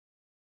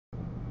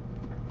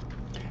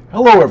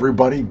Hello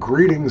everybody,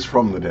 greetings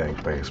from the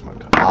dank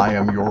basement. I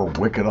am your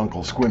wicked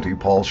Uncle Squinty,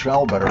 Paul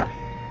Shalbetter,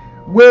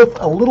 with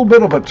a little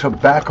bit of a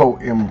tobacco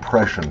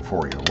impression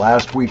for you.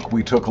 Last week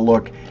we took a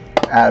look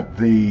at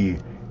the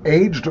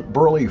aged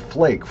Burley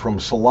Flake from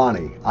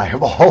Solani. I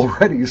have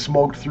already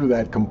smoked through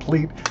that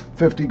complete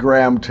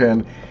 50-gram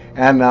tin,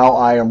 and now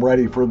I am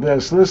ready for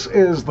this. This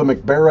is the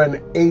Mac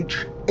Barren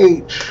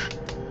HH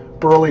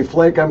Burley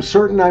Flake. I'm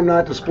certain I'm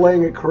not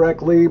displaying it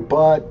correctly,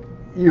 but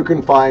you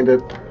can find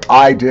it.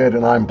 I did,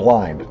 and I'm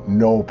blind.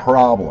 No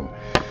problem.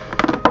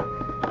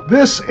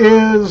 This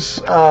is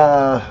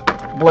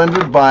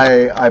blended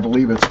by, I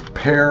believe it's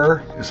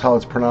Per, is how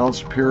it's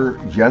pronounced, Per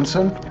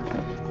Jensen,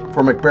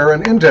 from Mac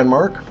Barren in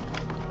Denmark.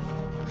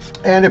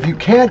 And if you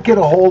can't get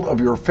a hold of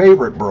your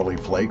favorite Burley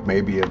Flake,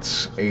 maybe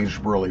it's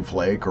aged Burley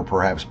Flake or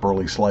perhaps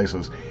Burley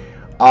Slices,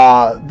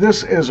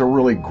 this is a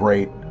really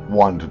great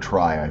one to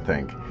try, I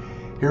think.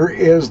 Here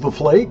is the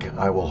flake.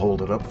 I will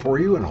hold it up for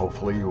you, and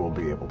hopefully you will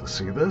be able to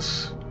see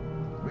this.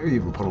 Maybe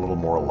even put a little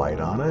more light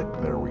on it.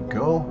 There we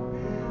go.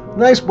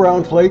 Nice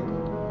brown flake.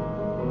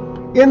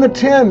 In the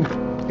tin,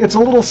 it's a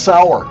little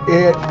sour.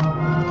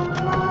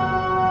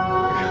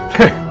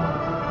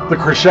 The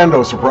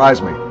crescendo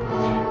surprised me.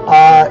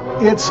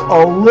 It's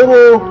a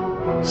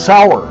little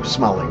sour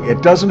smelling.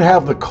 It doesn't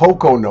have the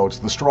cocoa notes,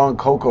 the strong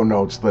cocoa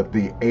notes that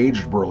the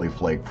aged Burley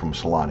Flake from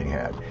Solani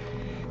had.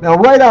 Now,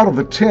 right out of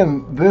the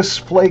tin, this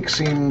flake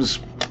seems,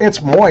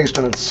 it's moist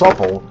and it's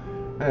supple.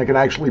 I can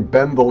actually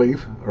bend the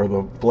leaf, or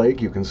the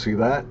flake, you can see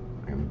that,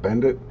 and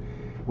bend it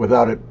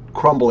without it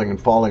crumbling and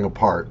falling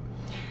apart.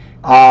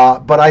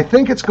 But I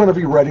think it's going to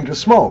be ready to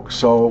smoke.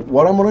 So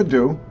what I'm going to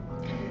do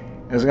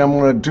is I'm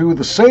going to do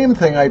the same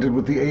thing I did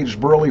with the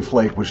aged Burley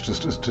Flake, which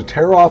just is to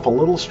tear off a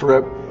little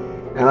strip,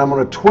 and I'm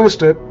going to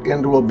twist it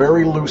into a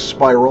very loose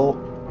spiral,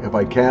 if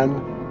I can.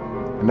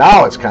 And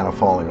now it's kind of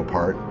falling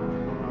apart.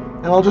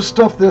 And I'll just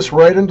stuff this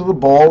right into the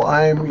bowl.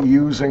 I'm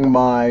using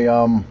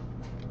my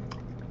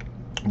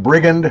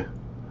Brigand,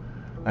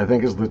 I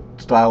think is the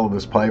style of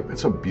this pipe.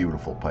 It's a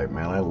beautiful pipe,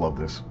 man. I love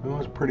this. Oh,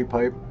 it's a pretty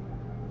pipe.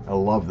 I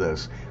love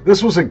this.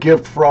 This was a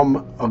gift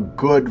from a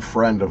good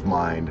friend of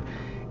mine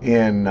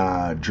in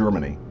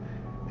Germany.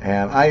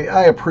 And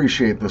I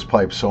appreciate this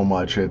pipe so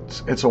much.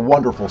 It's a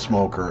wonderful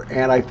smoker.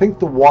 And I think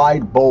the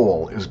wide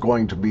bowl is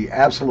going to be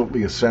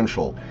absolutely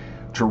essential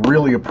to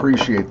really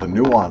appreciate the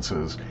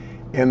nuances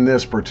in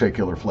this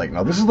particular flake.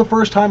 Now, this is the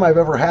first time I've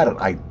ever had it.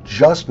 I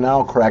just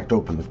now cracked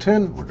open the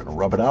tin. We're going to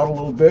rub it out a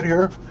little bit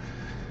here.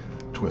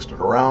 Twist it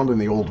around in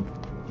the old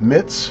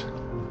mitts.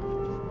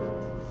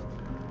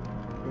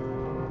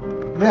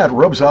 Yeah, it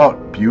rubs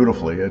out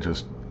beautifully. It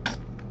just,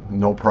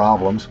 no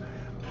problems.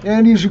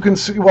 And as you can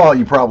see, well,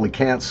 you probably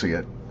can't see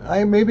it.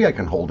 Maybe I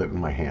can hold it in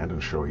my hand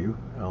and show you.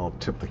 I'll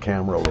tip the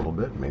camera a little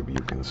bit. Maybe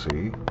you can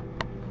see.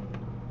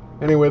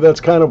 Anyway, that's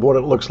kind of what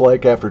it looks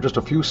like after just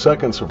a few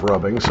seconds of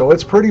rubbing. So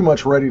it's pretty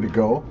much ready to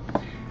go.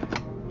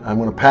 I'm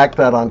going to pack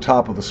that on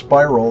top of the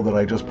spiral that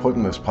I just put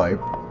in this pipe.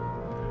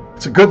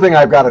 It's a good thing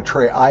I've got a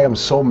tray. I am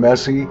so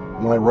messy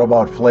when I rub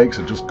out flakes,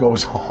 it just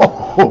goes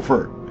all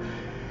over.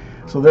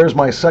 So there's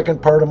my second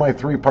part of my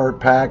 3-part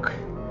pack.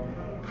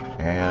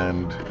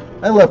 And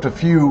I left a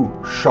few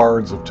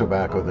shards of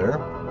tobacco there.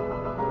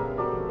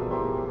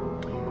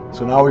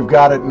 So now we've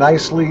got it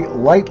nicely,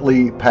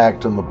 lightly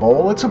packed in the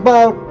bowl. It's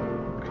about,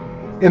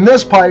 in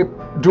this pipe,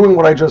 doing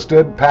what I just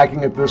did,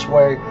 packing it this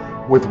way,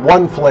 with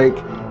one flake,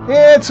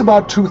 it's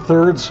about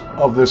 2/3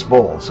 of this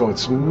bowl. So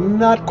it's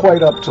not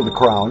quite up to the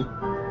crown.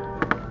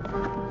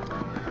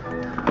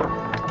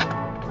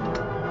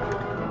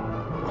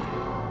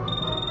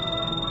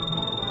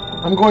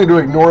 I'm going to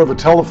ignore the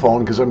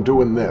telephone because I'm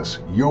doing this.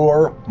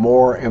 You're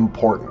more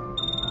important.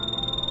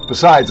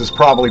 Besides, it's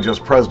probably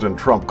just President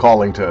Trump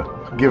calling to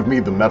give me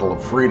the Medal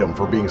of Freedom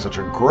for being such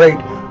a great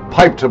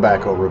pipe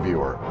tobacco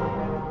reviewer.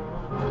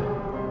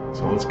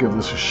 So let's give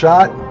this a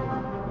shot.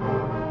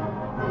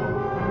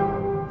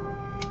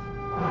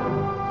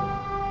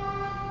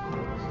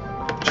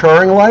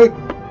 Charring light.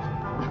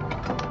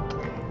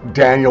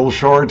 Daniel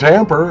Shore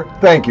Tamper.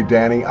 Thank you,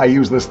 Danny. I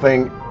use this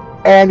thing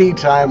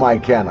anytime I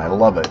can. I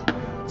love it.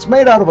 It's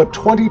made out of a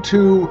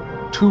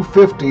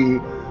 22-250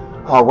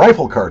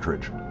 rifle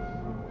cartridge.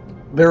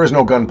 There is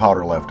no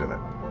gunpowder left in it,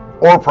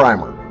 or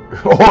primer,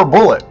 or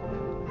bullet.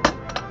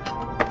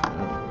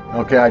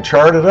 Okay, I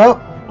charred it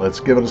up. Let's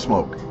give it a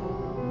smoke.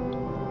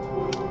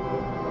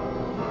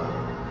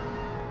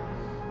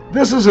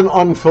 This is an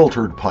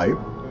unfiltered pipe.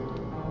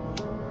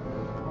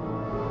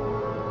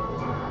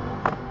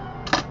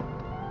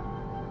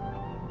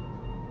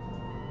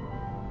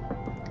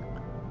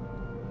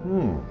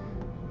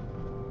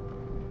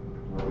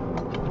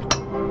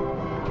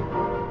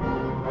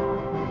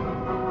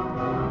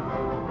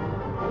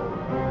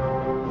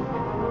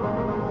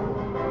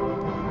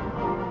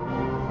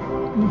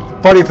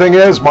 Funny thing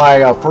is,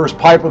 my first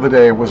pipe of the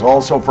day was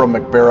also from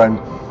Mac Barren,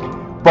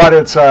 but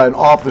it's an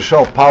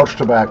off-the-shelf pouch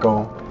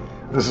tobacco.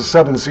 This is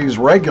 7C's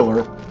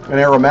regular and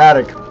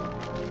aromatic,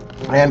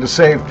 and to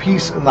save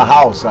peace in the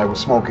house, I was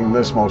smoking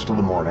this most of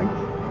the morning.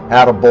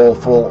 Had a bowl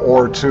full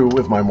or two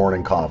with my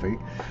morning coffee.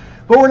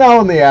 But we're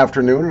now in the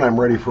afternoon and I'm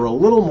ready for a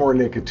little more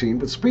nicotine.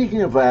 But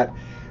speaking of that,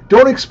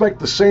 don't expect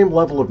the same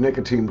level of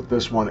nicotine with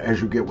this one as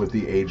you get with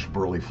the aged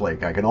Burley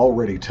Flake. I can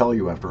already tell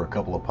you after a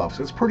couple of puffs,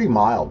 it's pretty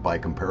mild by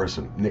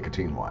comparison,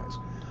 nicotine-wise.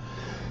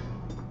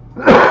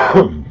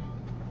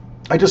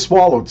 I just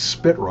swallowed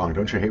spit wrong.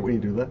 Don't you hate when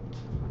you do that?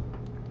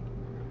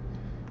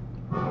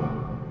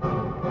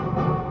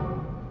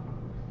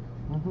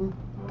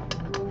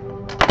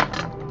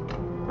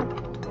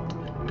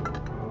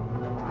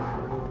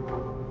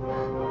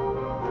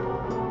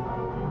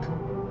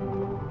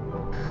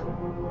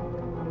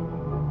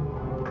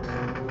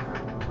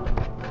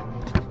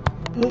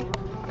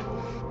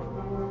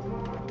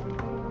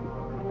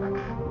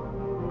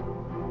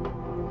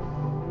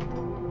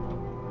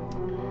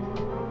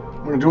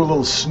 I'm going to do a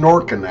little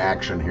snorking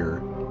action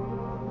here.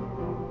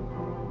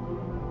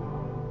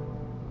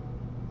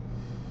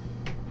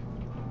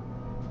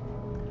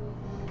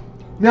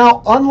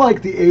 Now,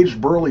 unlike the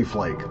aged Burley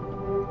Flake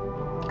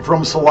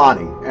from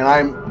Solani,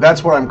 and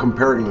that's what I'm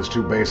comparing this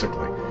to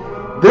basically,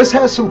 this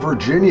has some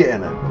Virginia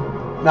in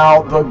it.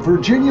 Now, the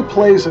Virginia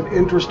plays an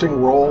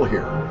interesting role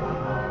here.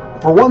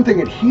 For one thing,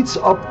 it heats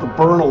up the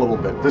burn a little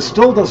bit. This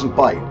still doesn't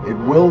bite. It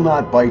will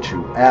not bite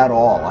you at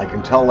all. I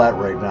can tell that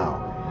right now.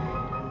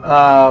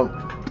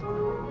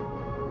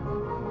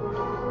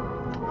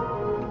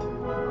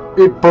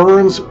 It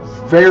burns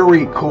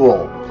very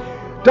cool.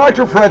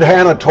 Dr. Fred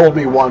Hanna told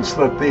me once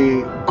that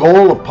the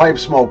goal of pipe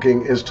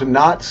smoking is to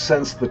not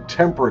sense the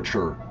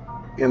temperature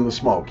in the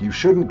smoke. You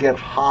shouldn't get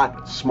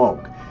hot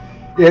smoke.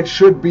 It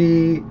should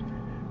be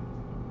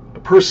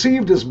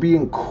perceived as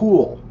being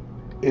cool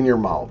in your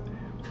mouth.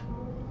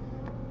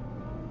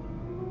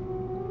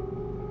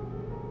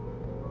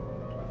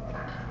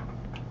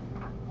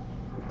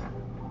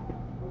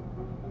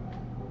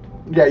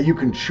 Yeah, you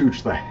can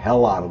chooch the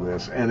hell out of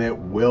this and it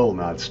will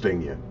not sting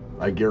you.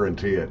 I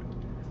guarantee it.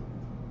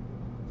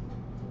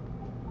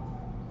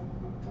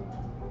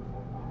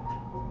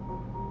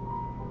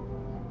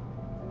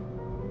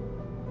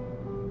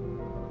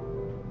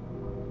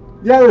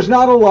 Yeah, there's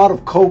not a lot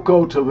of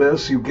cocoa to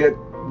this. You get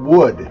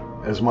wood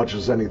as much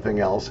as anything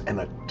else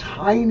and a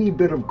tiny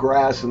bit of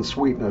grass and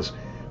sweetness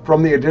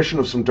from the addition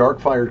of some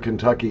dark-fired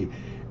Kentucky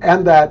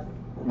and that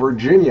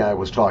Virginia I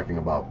was talking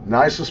about. Now,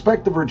 I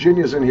suspect the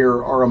Virginias in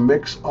here are a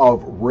mix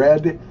of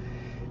red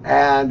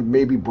and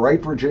maybe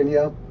bright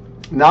Virginia.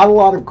 Not a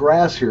lot of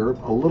grass here,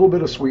 a little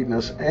bit of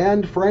sweetness,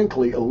 and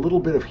frankly, a little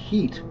bit of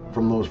heat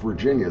from those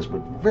Virginias, but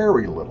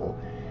very little.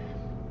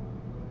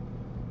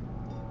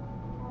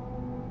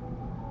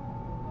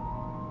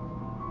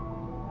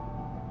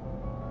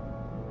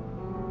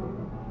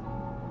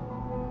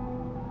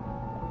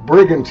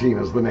 Brigantine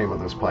is the name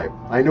of this pipe.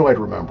 I knew I'd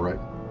remember it.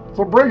 It's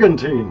a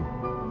Brigantine.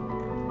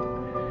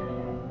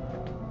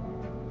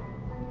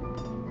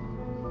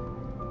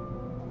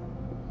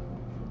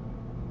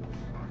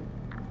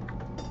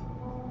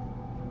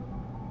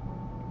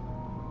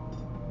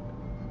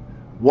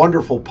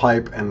 Wonderful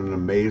pipe and an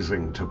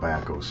amazing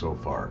tobacco so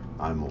far.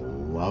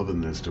 I'm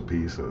loving this to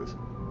pieces.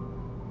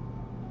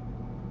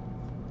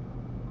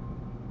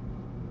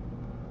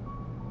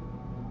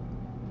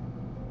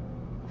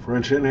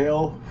 French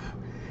inhale.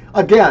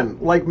 Again,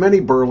 like many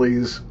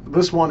Burleys,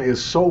 this one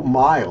is so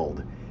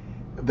mild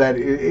that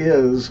it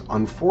is,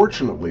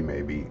 unfortunately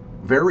maybe,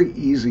 very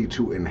easy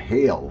to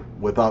inhale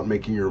without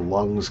making your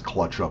lungs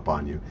clutch up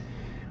on you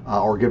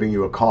or giving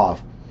you a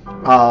cough.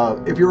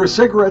 If you're a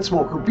cigarette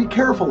smoker, be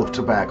careful of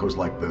tobaccos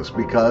like this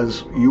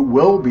because you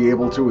will be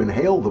able to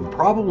inhale them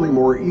probably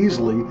more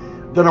easily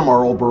than a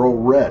Marlboro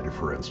Red,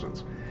 for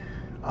instance.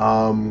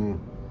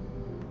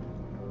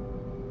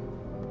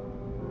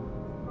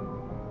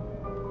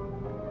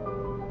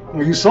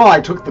 You saw I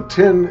took the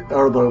tin,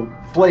 or the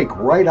flake,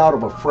 right out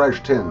of a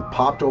fresh tin,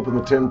 popped open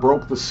the tin,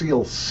 broke the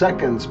seal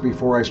seconds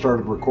before I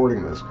started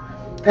recording this.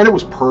 And it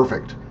was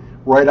perfect,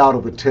 right out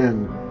of the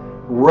tin,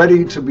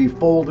 ready to be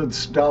folded,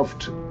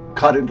 stuffed,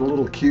 cut into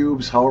little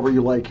cubes, however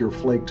you like your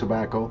flake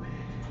tobacco.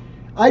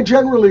 I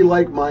generally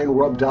like mine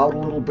rubbed out a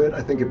little bit.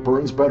 I think it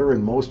burns better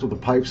in most of the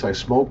pipes I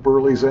smoke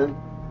Burleys in,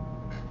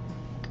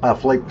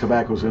 flake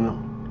tobaccos in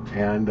them.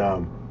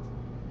 And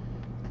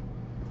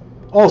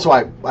also,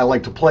 I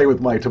like to play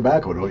with my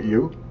tobacco, don't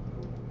you?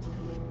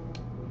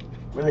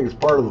 I think it's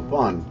part of the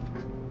fun.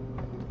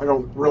 I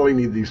don't really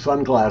need these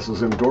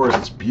sunglasses indoors.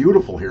 It's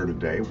beautiful here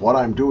today. What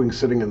I'm doing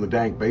sitting in the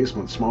dank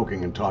basement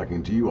smoking and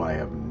talking to you, I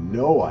have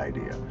no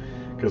idea.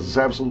 Because it's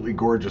absolutely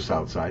gorgeous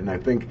outside. And I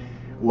think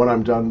when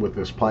I'm done with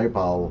this pipe,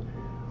 I'll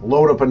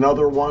load up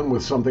another one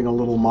with something a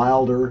little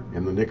milder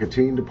in the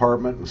nicotine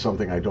department and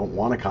something I don't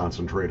want to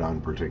concentrate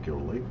on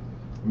particularly.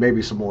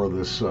 Maybe some more of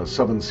this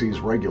 7 C's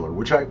regular,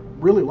 which I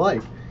really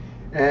like,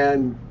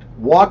 and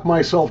walk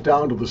myself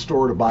down to the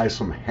store to buy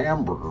some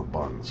hamburger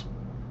buns.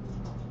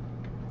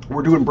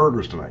 We're doing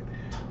burgers tonight.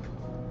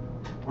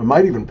 I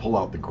might even pull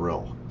out the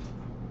grill.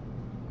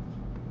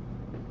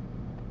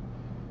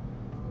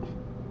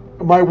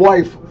 My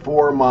wife,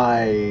 for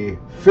my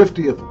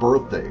 50th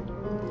birthday,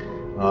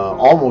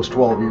 almost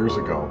 12 years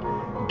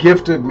ago,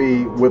 gifted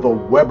me with a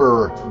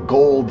Weber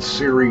Gold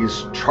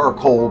Series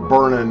charcoal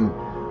burning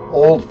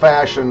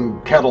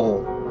old-fashioned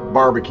kettle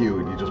barbecue,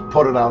 and you just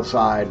put it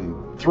outside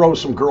and throw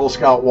some Girl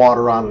Scout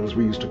water on it, as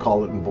we used to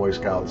call it in Boy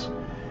Scouts,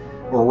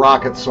 or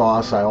rocket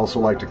sauce, I also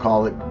like to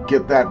call it.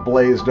 Get that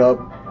blazed up.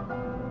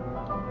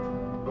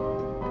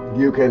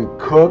 You can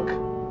cook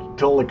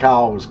till the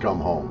cows come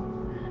home.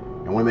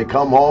 And when they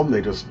come home,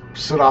 they just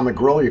sit on the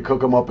grill, you cook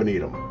them up and eat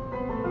them.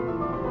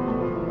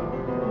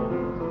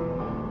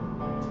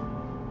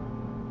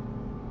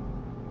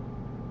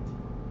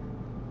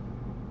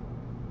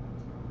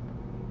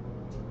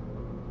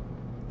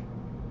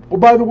 Oh,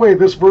 by the way,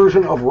 this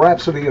version of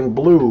Rhapsody in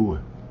Blue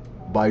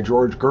by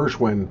George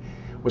Gershwin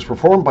was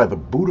performed by the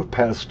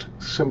Budapest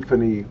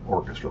Symphony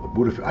Orchestra, the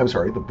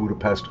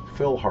Budapest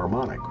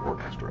Philharmonic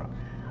Orchestra.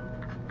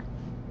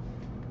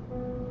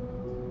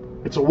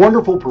 It's a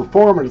wonderful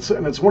performance,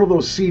 and it's one of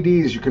those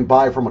CDs you can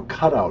buy from a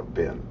cutout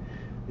bin.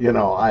 You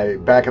know,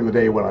 back in the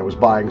day when I was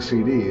buying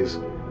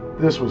CDs,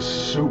 this was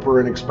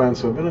super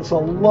inexpensive, and it's a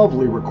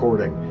lovely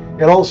recording.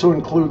 It also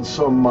includes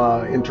some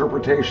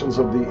interpretations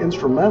of the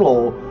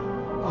instrumental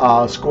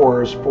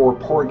scores for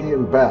Porgy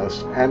and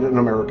Bess and An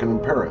American in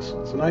Paris.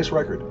 It's a nice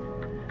record.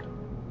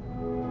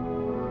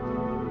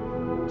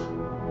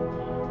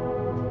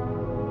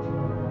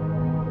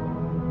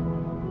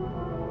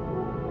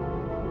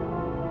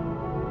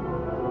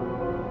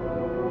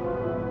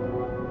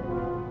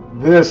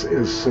 This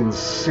is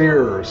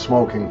sincere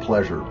smoking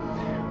pleasure.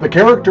 The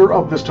character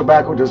of this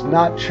tobacco does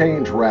not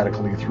change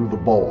radically through the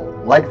bowl.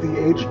 Like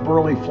the aged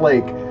Burley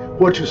Flake,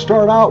 what you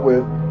start out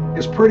with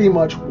is pretty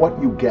much what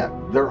you get.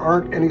 There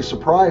aren't any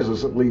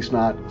surprises, at least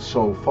not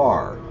so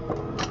far.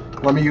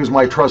 Let me use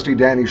my trusty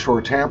Danny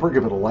Shore tamper,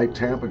 give it a light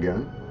tamp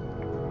again.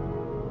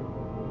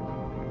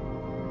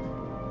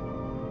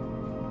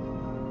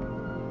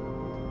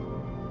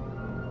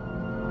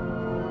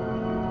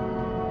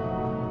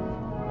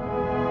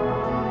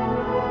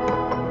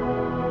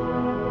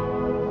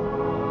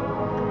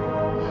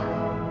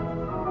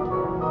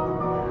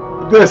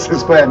 This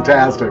is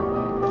fantastic.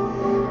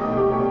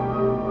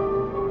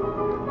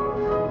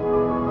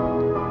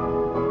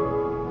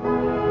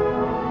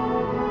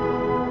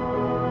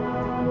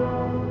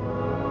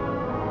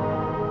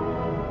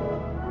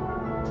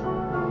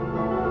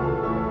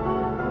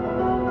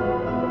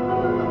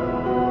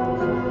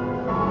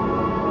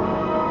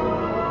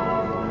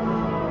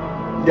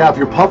 Yeah, if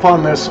you puff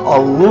on this a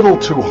little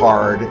too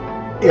hard,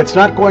 it's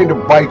not going to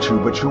bite you,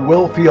 but you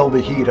will feel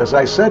the heat. As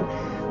I said,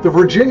 the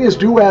Virginias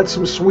do add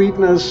some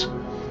sweetness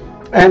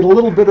and a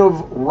little bit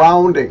of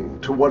rounding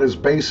to what is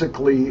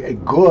basically a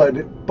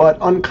good but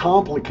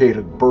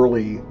uncomplicated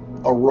burley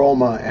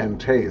aroma and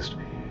taste.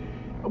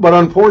 But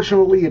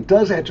unfortunately, it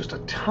does add just a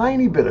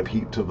tiny bit of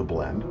heat to the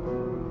blend.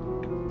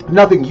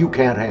 Nothing you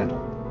can't handle.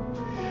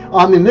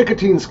 On the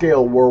nicotine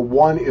scale, where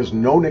 1 is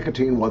no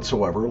nicotine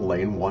whatsoever,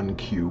 lane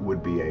 1Q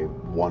would be a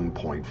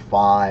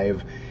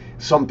 1.5.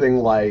 Something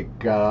like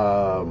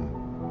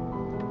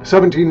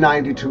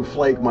 1792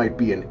 Flake might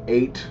be an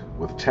 8,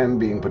 with 10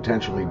 being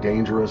potentially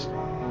dangerous.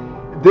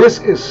 This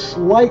is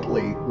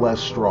slightly less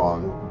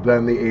strong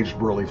than the aged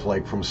Burley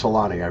Flake from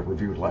Solani I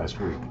reviewed last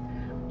week.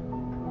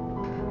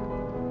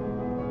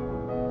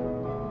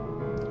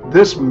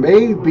 This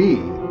may be,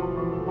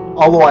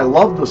 although I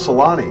love the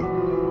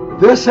Solani,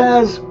 this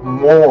has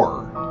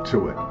more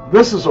to it.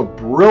 This is a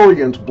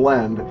brilliant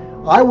blend.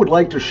 I would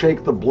like to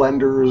shake the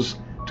blender's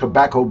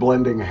tobacco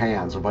blending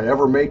hands. If I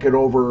ever make it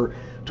over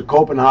to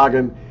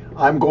Copenhagen,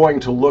 I'm going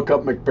to look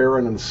up Mac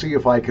Barren and see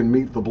if I can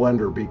meet the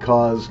blender,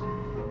 because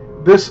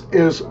this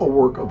is a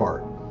work of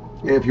art.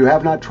 If you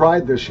have not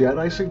tried this yet,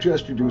 I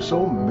suggest you do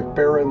so. Mac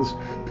Barren's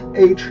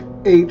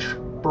H.H.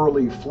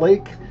 Burley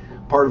Flake,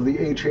 part of the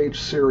H.H.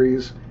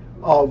 series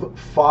of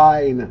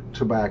fine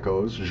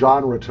tobaccos,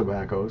 genre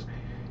tobaccos.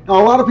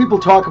 Now, a lot of people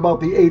talk about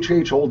the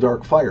H.H. Old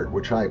Dark Fired,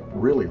 which I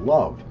really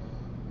love.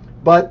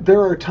 But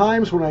there are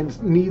times when I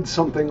need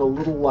something a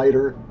little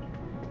lighter,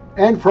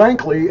 and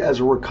frankly, as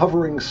a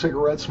recovering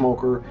cigarette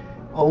smoker,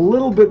 a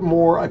little bit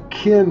more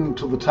akin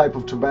to the type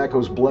of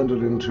tobaccos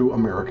blended into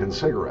American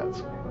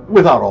cigarettes.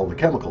 Without all the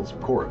chemicals,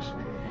 of course.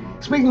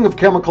 Speaking of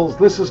chemicals,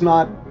 this is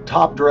not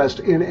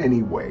top-dressed in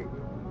any way.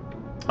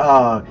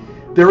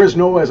 There is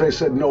no, as I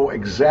said, no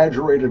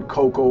exaggerated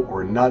cocoa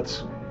or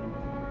nuts.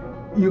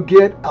 You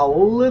get a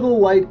little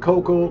light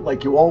cocoa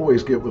like you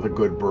always get with a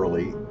good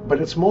burley, but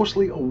it's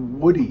mostly a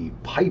woody,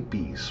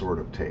 pipey sort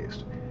of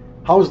taste.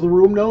 How's the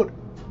room note?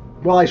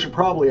 Well, I should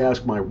probably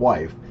ask my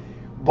wife,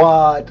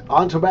 but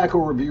on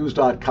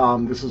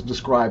tobaccoreviews.com, this is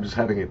described as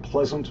having a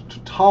pleasant to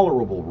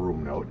tolerable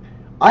room note.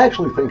 I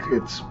actually think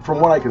it's, from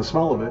what I can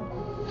smell of it,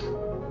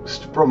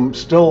 from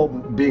still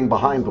being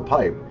behind the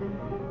pipe,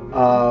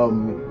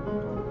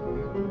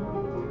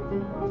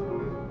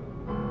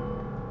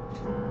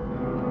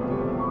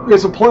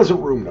 it's a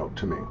pleasant room note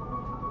to me.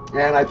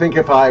 And I think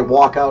if I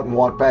walk out and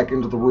walk back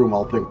into the room,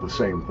 I'll think the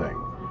same thing.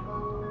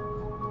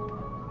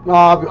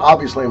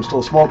 Obviously, I'm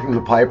still smoking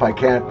the pipe. I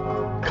can't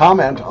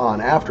comment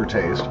on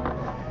aftertaste.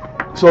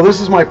 So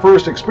this is my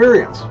first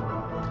experience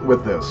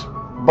with this.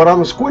 But on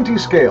the Squinty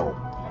scale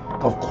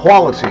of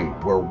quality,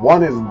 where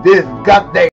one is this goddamn